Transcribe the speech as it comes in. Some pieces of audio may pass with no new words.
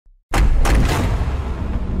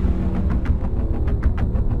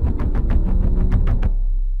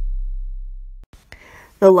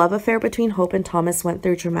The love affair between Hope and Thomas went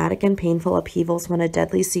through dramatic and painful upheavals when a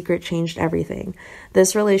deadly secret changed everything.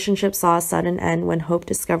 This relationship saw a sudden end when Hope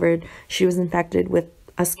discovered she was infected with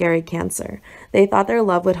a scary cancer. They thought their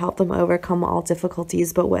love would help them overcome all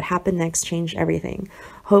difficulties, but what happened next changed everything.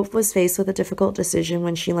 Hope was faced with a difficult decision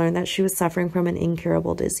when she learned that she was suffering from an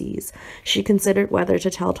incurable disease. She considered whether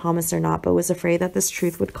to tell Thomas or not, but was afraid that this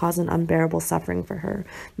truth would cause an unbearable suffering for her,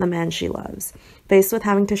 the man she loves. Faced with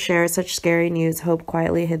having to share such scary news, Hope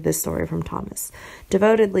quietly hid this story from Thomas.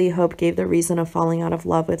 Devotedly, Hope gave the reason of falling out of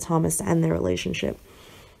love with Thomas to end their relationship.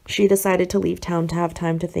 She decided to leave town to have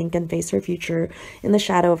time to think and face her future in the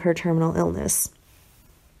shadow of her terminal illness.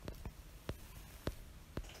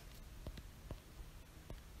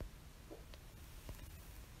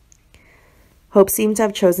 Hope seemed to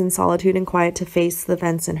have chosen solitude and quiet to face the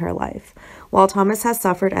events in her life. While Thomas has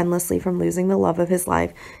suffered endlessly from losing the love of his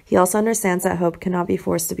life, he also understands that Hope cannot be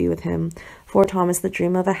forced to be with him. For Thomas, the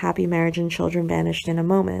dream of a happy marriage and children vanished in a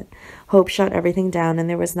moment. Hope shut everything down, and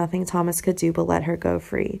there was nothing Thomas could do but let her go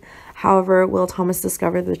free. However, will Thomas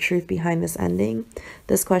discover the truth behind this ending?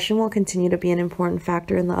 This question will continue to be an important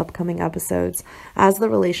factor in the upcoming episodes, as the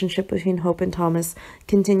relationship between Hope and Thomas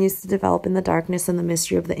continues to develop in the darkness and the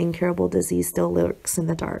mystery of the incurable disease still lurks in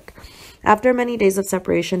the dark. After many days of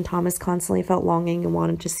separation, Thomas constantly felt longing and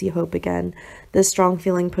wanted to see Hope again. This strong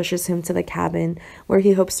feeling pushes him to the cabin, where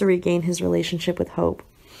he hopes to regain his relationship with Hope.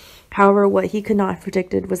 However, what he could not have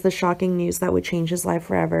predicted was the shocking news that would change his life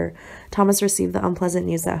forever. Thomas received the unpleasant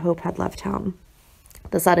news that Hope had left town.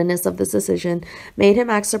 The suddenness of this decision made him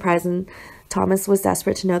act surprised, and Thomas was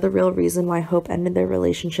desperate to know the real reason why Hope ended their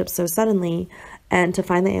relationship so suddenly, and to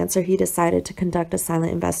find the answer, he decided to conduct a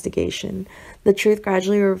silent investigation. The truth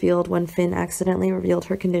gradually revealed when Finn accidentally revealed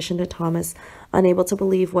her condition to Thomas. Unable to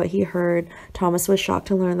believe what he heard, Thomas was shocked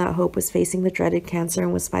to learn that Hope was facing the dreaded cancer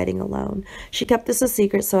and was fighting alone. She kept this a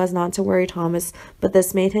secret so as not to worry Thomas, but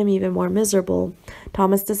this made him even more miserable.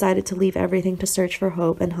 Thomas decided to leave everything to search for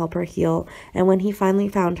Hope and help her heal, and when he finally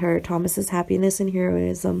found her, Thomas's happiness and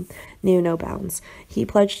heroism knew no bounds. He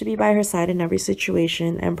pledged to be by her side in every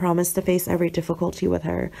situation and promised to face every difficulty with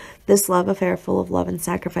her. This love affair, full of love and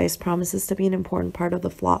sacrifice, promises to be an important part of the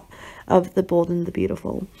plot of The Bold and the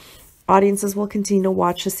Beautiful. Audiences will continue to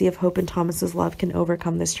watch to see if Hope and Thomas's love can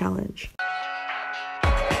overcome this challenge.